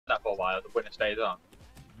that for a while, the winner stays on.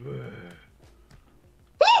 No!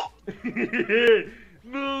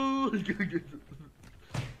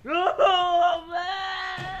 Oh,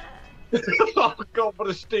 man! Oh god, what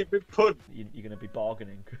a stupid pun! You're gonna be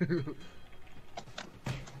bargaining.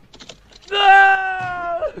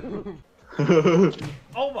 No!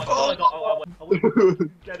 Oh my god, I went.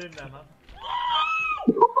 Get in there, man.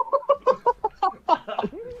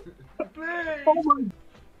 Please! Oh my...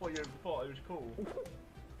 What, you thought it was cool?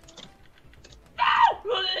 No!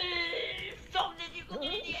 Stop this, you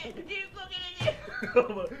fucking idiot! You fucking idiot!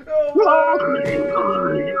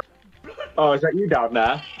 Oh, is that you down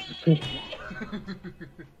there? Fucking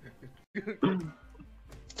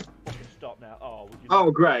stop now. Oh, would you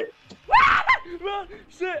Oh, great. run!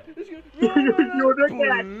 Sit! It's gonna run! You're the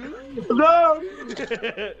cat! No!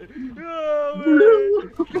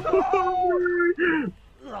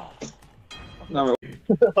 No!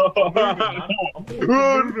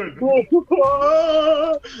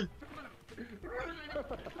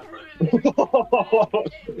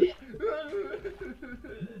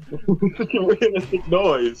 Such a realistic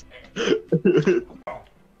noise.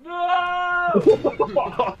 No!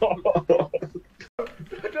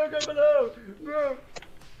 Don't go below! No!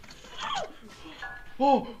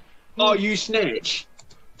 Oh! Oh, you snitch!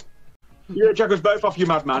 You're gonna chuck us both off, you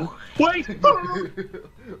madman. Wait!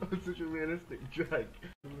 I'm such a realistic Jake.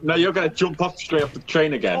 No, you're gonna jump off straight off the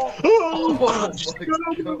train again. Oh my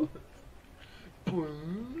god!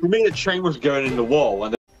 For me, the train was going in the wall,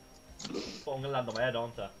 and I'm gonna land on my head,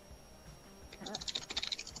 aren't I?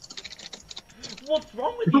 What's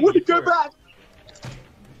wrong with you? I want to go back!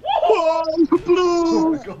 Oh,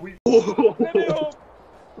 Oh my god, we... Let me up!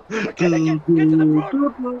 Get to the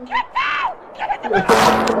front! Get down! Get to the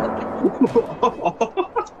front!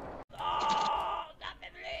 Oh, stop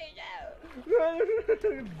it, please!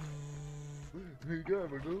 There you go,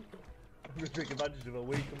 Michael. I'm gonna take advantage of a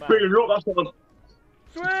weak man. Bring it up, that's what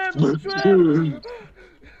Swim! Swim!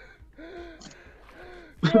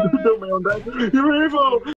 Don't me on that. You're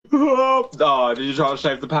evil! Oh, did you try to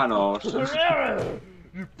save the panels?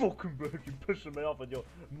 You fucking bird, you're pissing me off with your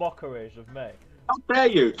mockeries of me. How dare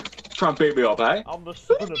you try and beat me up, eh? I'm the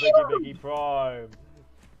son of Biggie Prime.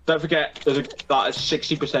 Don't forget, there's a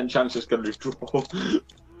 60% chance it's gonna lose draw.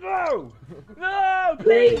 No! No,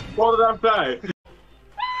 please! What did I say?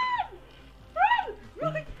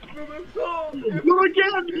 Not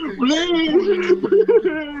again! Please!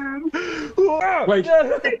 Wait.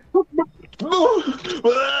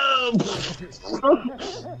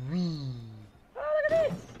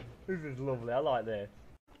 This is lovely, I like this.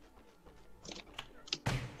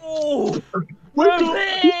 Oh! Wait.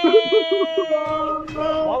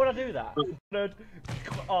 Why would I do that?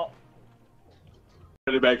 Oh.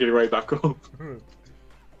 Really making your way back up.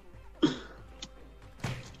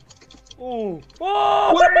 Oh!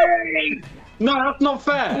 Oh! Wait! No, that's not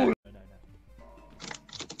fair!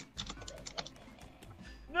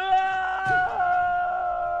 No!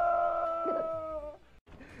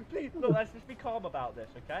 Please, look, let's just be calm about this,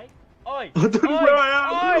 okay? Oi! I don't know where I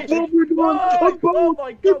am! Oi! What have we done? Oi! Oh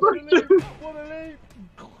my god, what a leap! What a leap!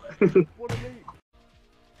 What a leap!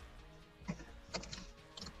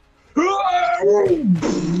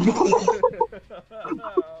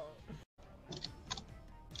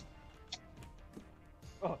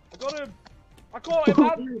 Oh, I got him! I caught him,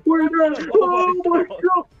 man! Oh my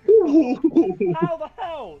god! How the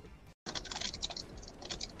hell?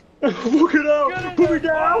 Look it up! Put me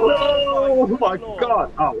down! Oh my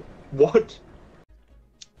god! Oh, what?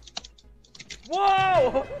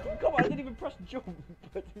 Whoa! Come on, I didn't even press jump.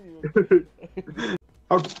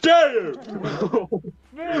 How dare you!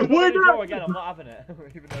 No, Wait go again, I'm not having it.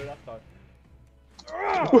 Even though last time.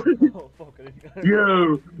 Oh, fuck, I didn't go.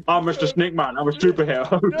 You! I'm Mr. Snake Man, I'm a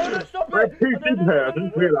superhero. No, stop it! I didn't hear, I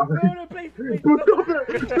didn't realise. No, please, please. Stop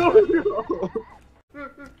it! Stop it!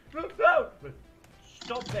 No!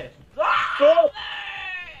 Stop this! Stop!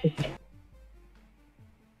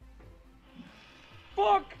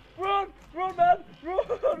 Fuck! Run! Run, man! Run!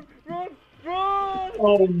 Run! Run!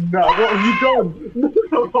 Oh no, what have you done?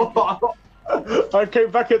 I came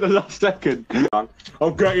back at the last second.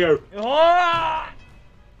 I'll get you. Ah!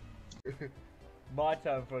 My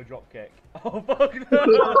turn for a drop kick. Oh fuck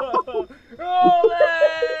no!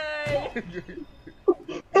 Olé!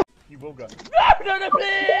 You will go. No, no,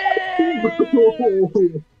 please!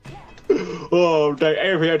 Oh, don't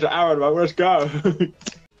every head to Aaron, man. Let's go.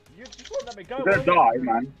 You just won't let me go. You're gonna die,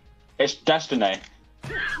 man. It's destiny.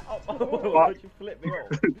 Oh, why'd you flip me off?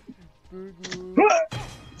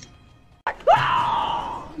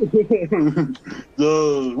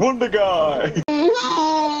 The Wonder Guy.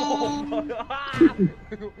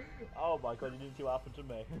 Oh my god, you didn't see what happened to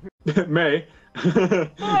me. Me?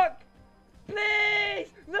 Fuck! Please!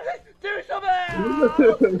 Do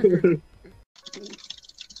something!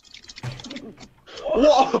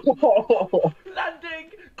 Whoa! Landing!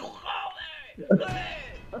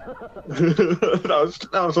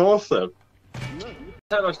 that was awesome.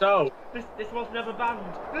 Tell us now. This was never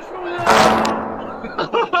banned. This was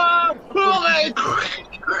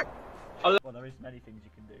Well, there is many things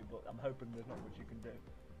you can do, but I'm hoping there's not much you can do.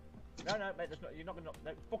 No, mate, there's not. You're not gonna.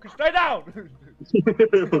 No, fucking stay down!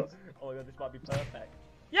 Oh my god, this might be perfect.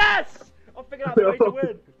 Yes! I've figured out the way to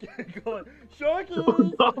win. Go on, Sharky!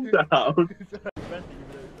 Calm down.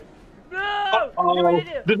 No! Oh, You're an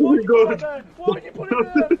idiot! this Why is would you put good. it there? Why would you put it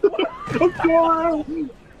there?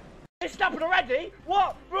 It's snapping already?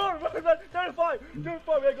 What? Run! Don't fight! Don't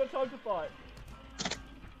fight! We ain't got time to fight.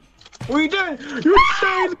 What are you doing? You're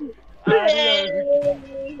insane!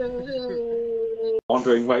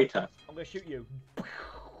 Wandering waiter. I'm gonna shoot you.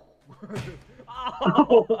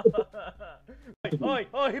 Oh. Oi,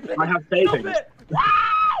 please, I have stop savings. it!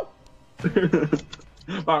 Wow!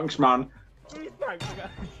 Thanks, man. Please, thanks.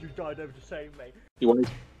 You died over to save me. You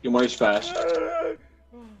want his first? No,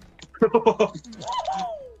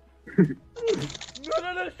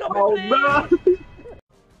 stop Oh, it, please! man.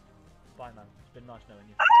 Bye, man. It's been nice knowing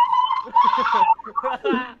you.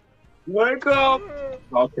 Wake up!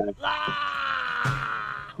 Okay.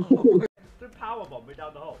 Don't powerbomb me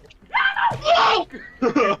down the hole. I'm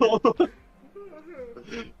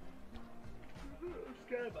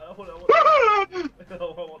scared, man. I want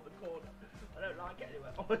the corner. I don't like it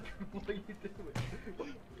anywhere. Oh my god, what are you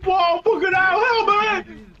doing? Whoa, fucking hell, help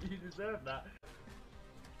me! You deserve that.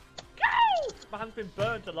 Go! My hand's been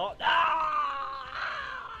burnt a lot. No.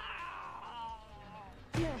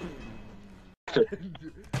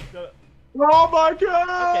 Oh my god!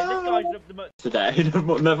 Okay, this guy's the most. Today,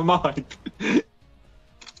 never mind.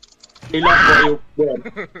 He lost what he won.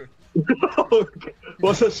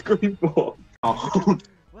 What's that scream for? Oh.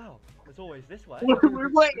 Well, there's always this way.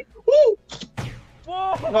 Wait! Woo!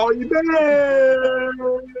 Whoa! Oh, you did it!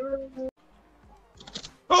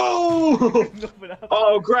 Oh! Nothing happened.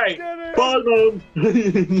 Oh, great! Get it! Bye, man!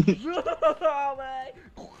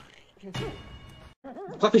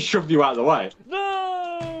 It's like he shoved you out of the way.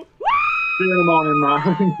 No! See you in the morning,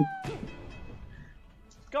 man.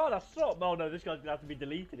 God, I stop. Oh no, this guy's gonna have to be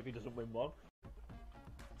deleted if he doesn't win one.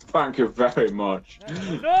 Thank you very much.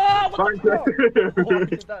 No! What Thank the fuck? you. Why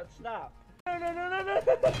did that snap? No.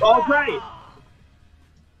 Oh, great!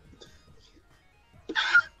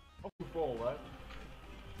 Forward.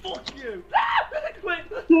 Fuck you! Wait!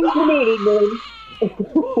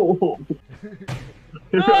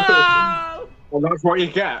 No! Well, that's what you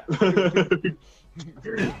get.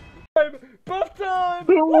 Buff time!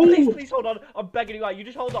 Oh, please hold on. I'm begging you out. You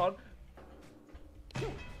just hold on.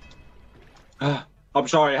 I'm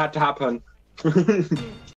sorry, it had to happen.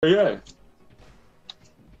 Yeah.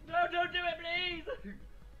 No, don't do it, please!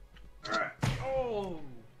 Oh!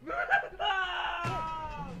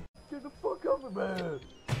 Get the fuck off of me!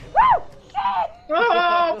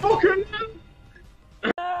 Oh, fucking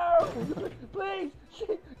No! Please!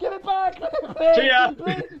 Give it back! Please! See ya.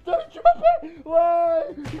 Please! Don't drop it! Why?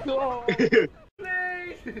 Oh.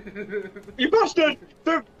 Please! You bastard!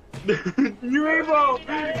 You evil!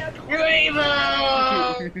 You evil!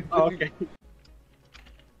 Okay.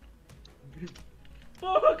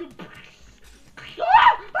 Fuck!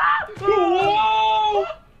 Whoa!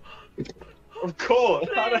 Of course!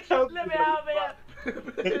 How the Please! hell Let me out of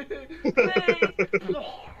here! Please!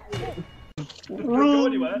 Don't go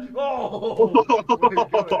anywhere. Oh!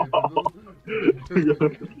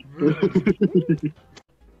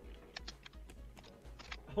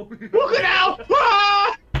 Look it out!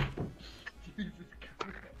 Ah!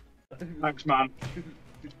 Thanks, man.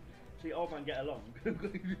 See, old man get along.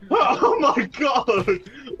 Oh my god!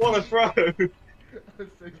 What a throw!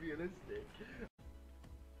 That's so realistic.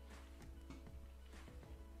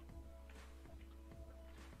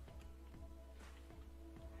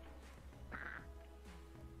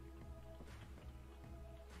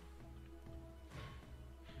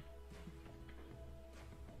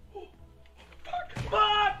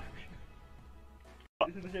 Fuck!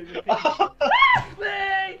 This is the shape of the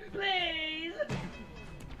Please! Please!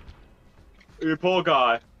 You poor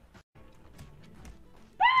guy.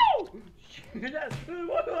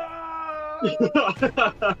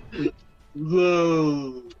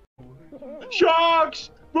 No!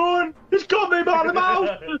 Sharks! Run! He's got me by the mouth!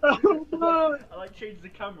 I like changed the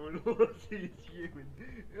camera and all I see is you. And,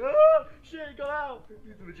 oh shit! He got out.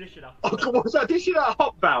 He's the magician after. Oh, come on, what's that? Did you see that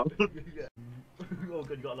hop bound? Yeah. Oh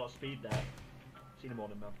good, you got a lot of speed there. See you in the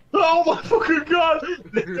morning, man. Oh my fucking god!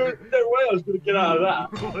 There's no way I was gonna get out of that.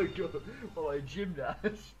 Oh my god! Oh, a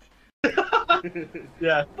gymnast.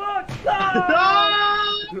 Yeah. Fuck!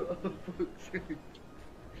 Ah! Oh, fuck's sake.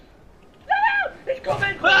 He's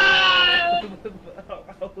coming! Ah!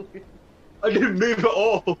 I didn't move at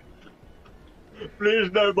all.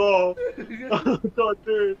 Please, no more. I can't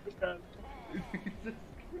do it again.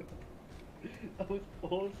 That was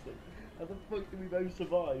awesome. How the fuck did we both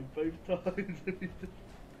survive both times?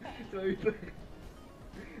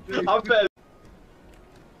 I bet.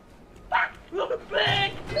 Look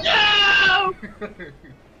big! No!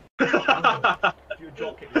 If you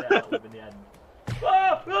drop kick me out in the end.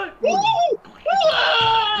 Ah! Ah!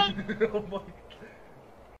 Oh Oh my god.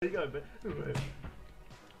 There you go, man.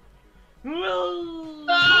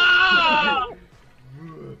 Ah!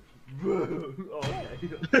 Oh, okay.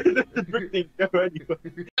 The brick didn't go anywhere.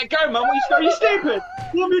 Let go, man. What are you stupid?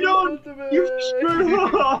 What have you done? You screwed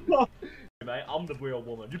up. Mate, I'm the real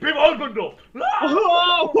woman. You beat my husband up!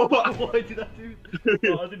 Oh! Why did I do that?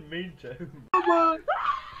 Oh, I didn't mean to. Oh my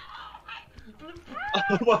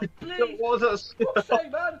god, what was that? Fuck's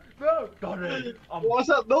sake, man! No! Got it! What was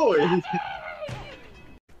that noise?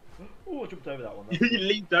 Oh, I jumped over that one. You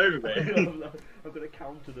leaped over me. I'm gonna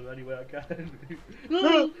counter them any way I can.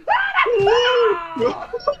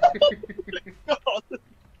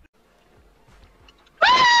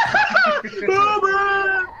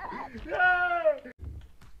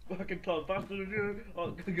 I can climb faster than you.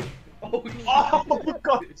 Oh, Oh my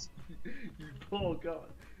god! You poor guy.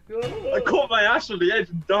 I caught my ass on the edge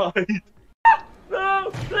and died.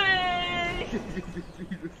 No, please!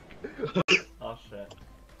 Oh shit.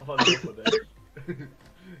 I've had enough of this.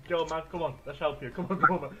 Go on, man, come on, let's help you. Come on,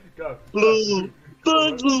 man. Go. Blue!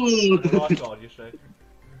 Blue! Lifeguard, you say.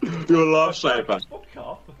 You're a lifesaver. Fuck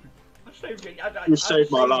off. You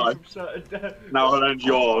saved my life. Now I'll end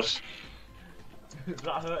yours. Is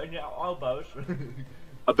that hurting your elbows?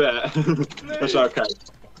 I bet. That's okay.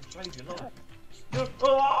 Save your life.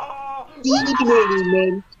 Oh!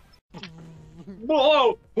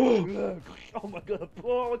 Whoa! Oh my god!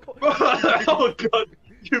 Oh my god! Oh god!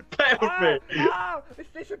 You failed me! Ah!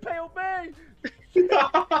 This impaled me! No!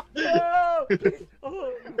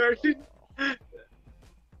 Oh.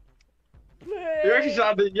 You actually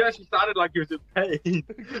sounded like you was in pain.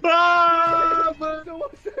 Ah!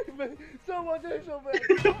 Someone save me! Someone do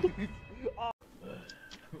something! Oh.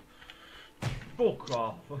 Fuck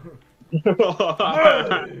off!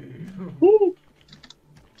 Woo!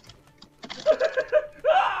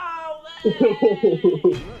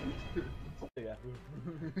 Yeah.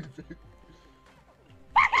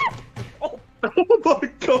 Oh my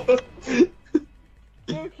god!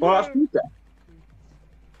 Well, that's good.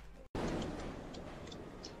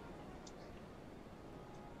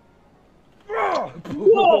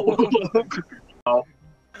 Whoa! Oh.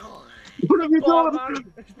 What have you Oh, done?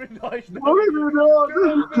 man. It's been nice. What have you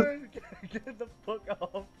done? Get the fuck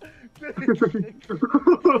off.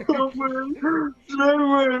 No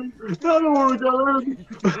way! I don't want to go in!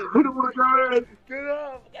 I don't want to go in! Get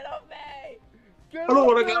off! Get off me! Get I don't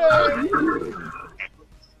want to go in!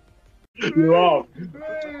 You're off! Get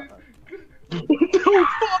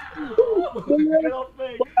off me!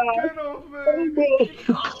 Get off me!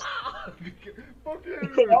 Fuck you!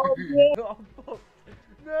 Oh, fuck.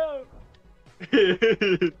 No!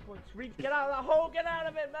 Reed, get out of that hole! Get out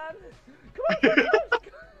of it, man! Come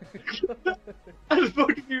on! I was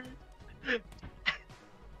fucking you!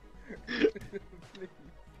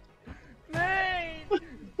 Please!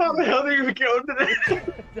 How the hell did you even get under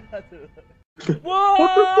there?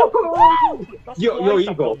 Whoa! That's You're twice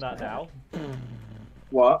I've evil. done that now.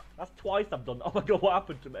 What? That's twice I've done that. Oh my god, what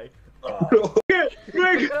happened to me?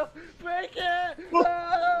 Greg! Break it!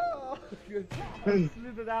 Oh! I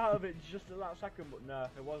slithered out of it just at that second, but no,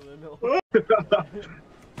 it wasn't in the middle.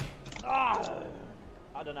 Ah!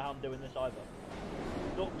 I don't know how I'm doing this either.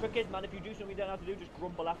 Look, cricket, man, if you do something you don't have to do, just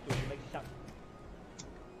grumble afterwards. It makes you sound.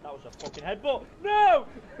 That was a fucking headbutt. No!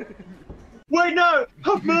 Wait, no!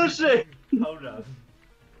 Have mercy! Oh no.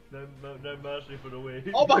 No mercy for the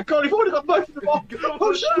weak. Oh my god, you've already got both of them off!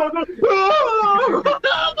 Oh shit! Oh,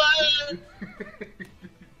 no!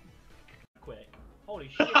 Quick. Holy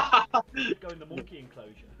shit. Go in the monkey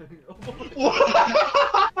enclosure.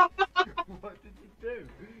 What did you do?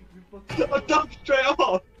 You fucking... I dumped straight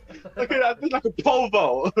off! Look at that, it's like a pole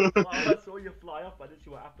vault! Oh, I saw you fly off, I didn't see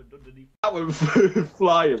what happened underneath. That went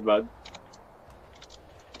flying, man.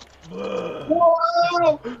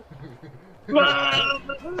 Whoa!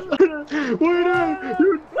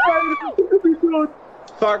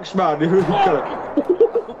 Thanks, man. You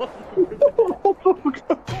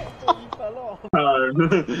fell off.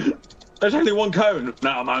 There's only one cone.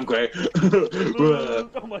 Now I'm hungry.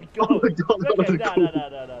 Oh my god. Oh my god, that was Okay, cool.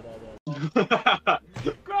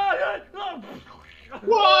 Grant!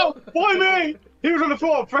 Whoa! Why me? He was on the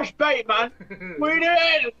floor. Fresh bait, man. Wait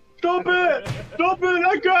in! Stop it! Stop it!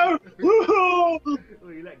 Let go! Oh,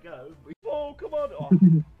 you let go. Oh, come on! Oh.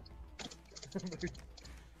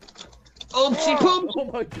 Oopsie poop! Oh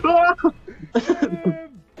my god!